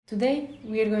Today,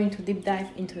 we are going to deep dive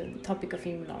into the topic of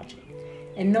immunology,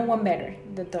 and no one better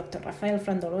than Dr. Rafael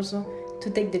Frandoloso to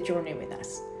take the journey with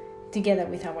us, together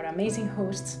with our amazing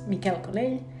hosts, Michael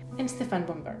Colell and Stefan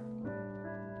Bomber.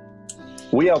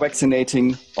 We are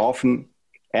vaccinating often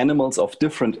animals of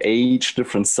different age,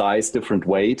 different size, different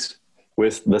weight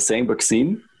with the same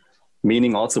vaccine,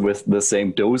 meaning also with the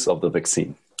same dose of the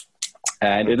vaccine.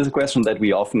 And it is a question that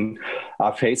we often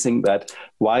are facing, that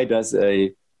why does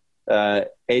a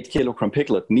 8-kilogram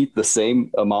piglet need the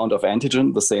same amount of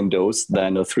antigen, the same dose,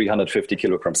 than a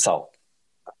 350-kilogram sow?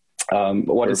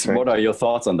 What are your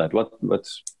thoughts on that? What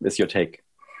is your take?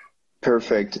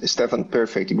 Perfect, Stefan.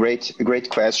 Perfect. Great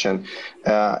question.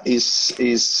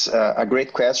 Is a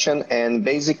great question. And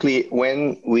basically,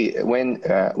 when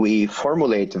we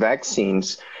formulate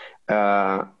vaccines,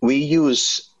 we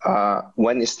use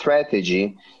one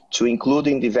strategy to include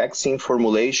in the vaccine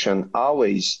formulation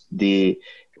always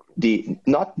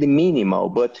not the minimal,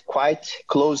 but quite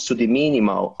close to the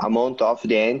minimal amount of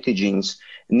the antigens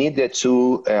needed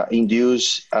to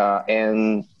induce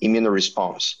an immune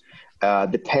response.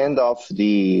 Depend of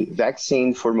the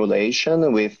vaccine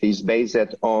formulation, which is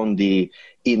based on the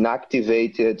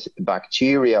inactivated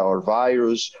bacteria or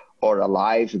virus, or a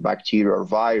live bacteria or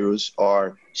virus,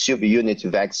 or subunit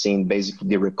vaccine, basically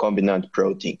the recombinant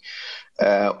protein.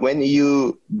 When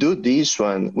you do this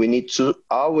one, we need to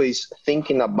always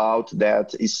thinking about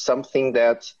that is something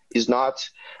that is not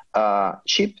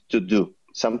cheap to do.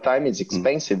 Sometimes it's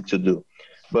expensive to do.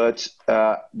 But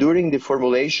during the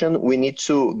formulation, we need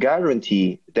to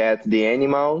guarantee that the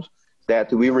animals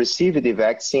that we receive the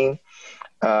vaccine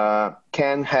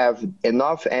can have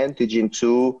enough antigen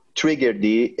to trigger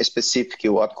the specific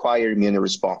or acquired immune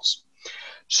response.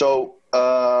 So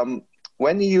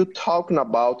when you're talking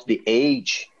about the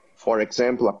age, for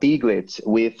example, a piglet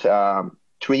with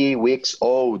 3 weeks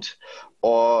old,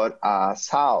 or a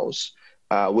sow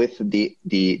with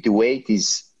the weight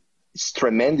is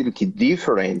tremendously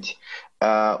different,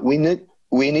 we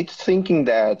need thinking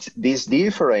that this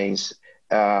difference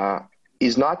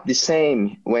is not the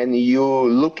same when you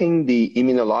looking the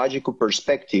immunological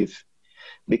perspective,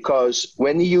 because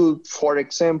when you, for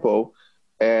example,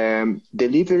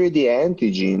 deliver the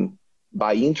antigen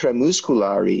by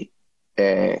intramuscular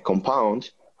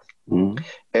compound,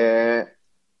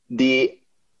 the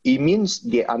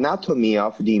anatomy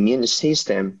of the immune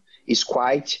system is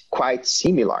quite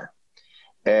similar.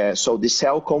 So the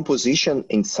cell composition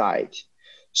inside.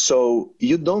 So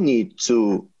you don't need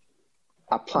to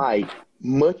apply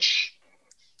much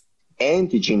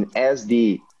antigen as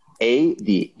the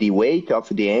weight of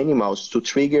the animals to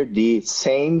trigger the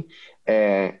same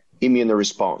immune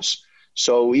response.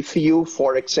 So if you,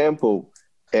 for example,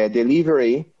 deliver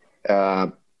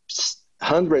 100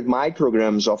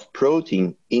 micrograms of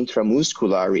protein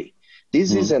intramuscularly,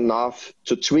 this is enough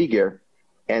to trigger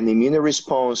an immune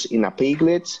response in a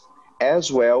piglet,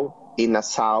 as well in a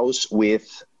sow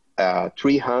with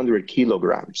 300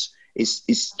 kilograms.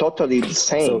 It's totally the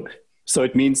same. So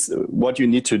it means what you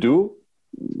need to do,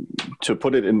 to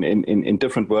put it in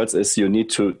different words, is you need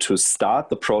to start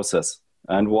the process.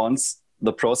 And once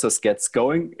the process gets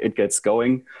going, it gets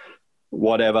going,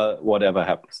 whatever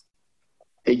happens.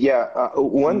 Yeah,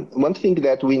 one thing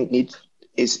that we need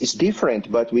is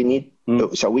different, but we need,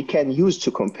 so we can use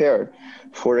to compare.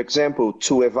 For example,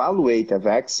 to evaluate a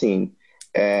vaccine,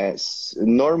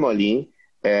 normally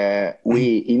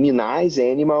we immunize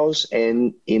animals,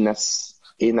 and in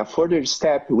a further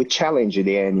step, we challenge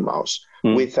the animals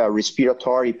with a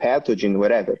respiratory pathogen,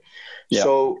 whatever. Yeah.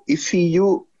 So if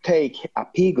you take a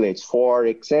piglet, for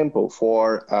example,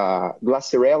 for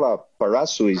Glasirella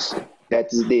parasuis,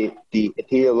 that is the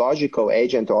etiological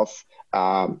agent of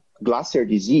Glacier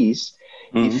disease.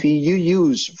 If you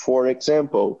use, for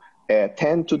example,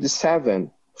 10 to the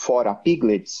 7 for a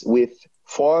piglet with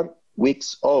 4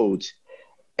 weeks old,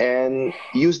 and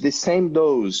use the same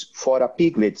dose for a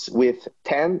piglet with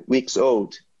 10 weeks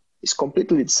old, it's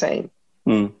completely the same.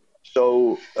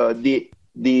 So the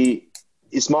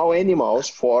small animals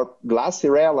for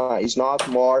Glasirella is not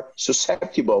more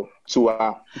susceptible to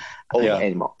a old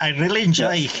animal. I really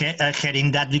enjoy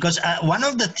hearing that, because one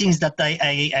of the things that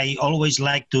I always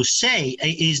like to say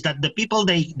is that the people,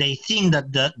 they think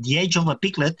that the age of a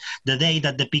piglet, the day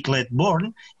that the piglet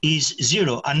born, is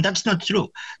 0, and that's not true.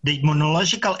 The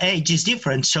immunological age is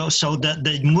different. So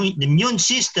the immune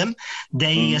system,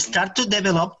 they start to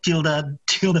develop till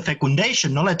the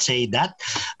fecundation. No, let's say that,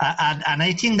 and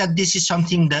I think that this is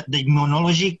something that the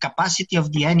immunology capacity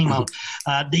of the animal,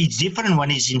 it's different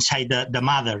when it's inside the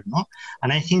mother. No.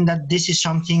 And I think that this is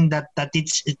something that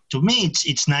to me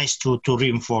it's nice to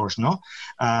reinforce, no?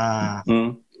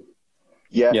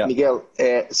 Yeah, Miguel,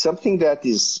 something that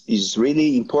is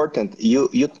really important.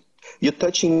 You're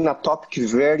touching a topic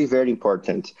very, very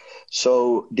important.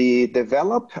 So the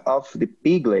develop of the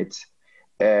piglet,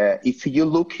 if you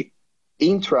look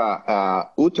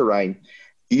intra-uterine,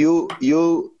 you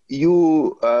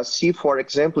see, for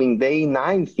example, in day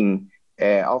 19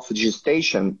 of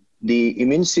gestation, the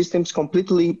immune system is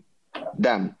completely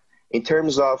done in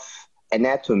terms of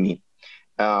anatomy,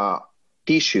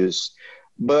 tissues,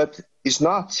 but it's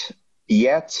not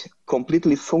yet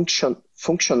completely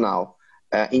functional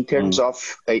in terms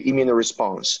of immune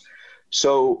response.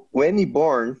 So when you're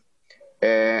born,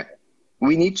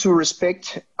 we need to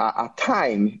respect a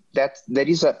time that there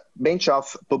is a bunch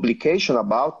of publication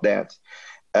about that,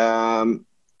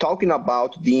 talking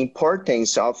about the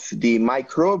importance of the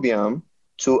microbiome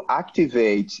to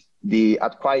activate the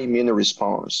acquired immune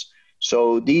response.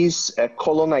 So this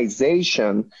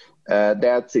colonization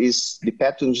that is the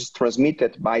pathogens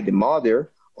transmitted by the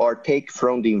mother or take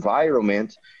from the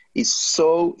environment is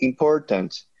so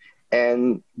important.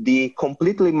 And the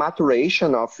completely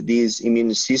maturation of this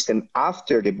immune system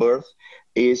after the birth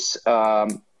is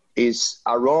around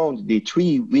the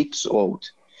 3 weeks old.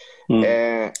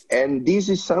 And this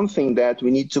is something that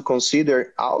we need to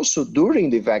consider also during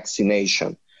the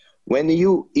vaccination. When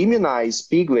you immunize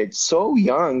piglets so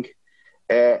young,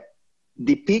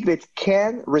 the piglet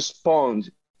can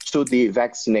respond to the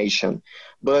vaccination,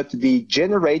 but the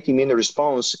generate immune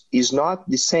response is not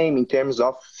the same in terms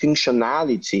of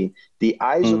functionality, the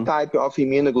isotype of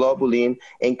immunoglobulin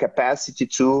and capacity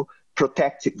to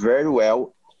protect very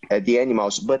well the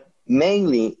animals. But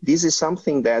mainly, this is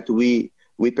something that we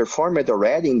performed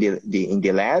already in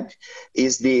the lab,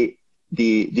 is the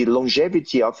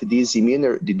longevity of this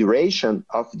the duration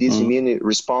of this immune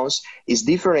response is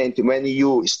different when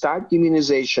you start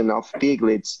immunization of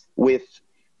piglets with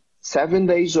 7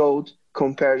 days old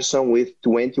comparison with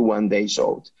 21 days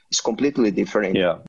old. It's completely different. Yeah.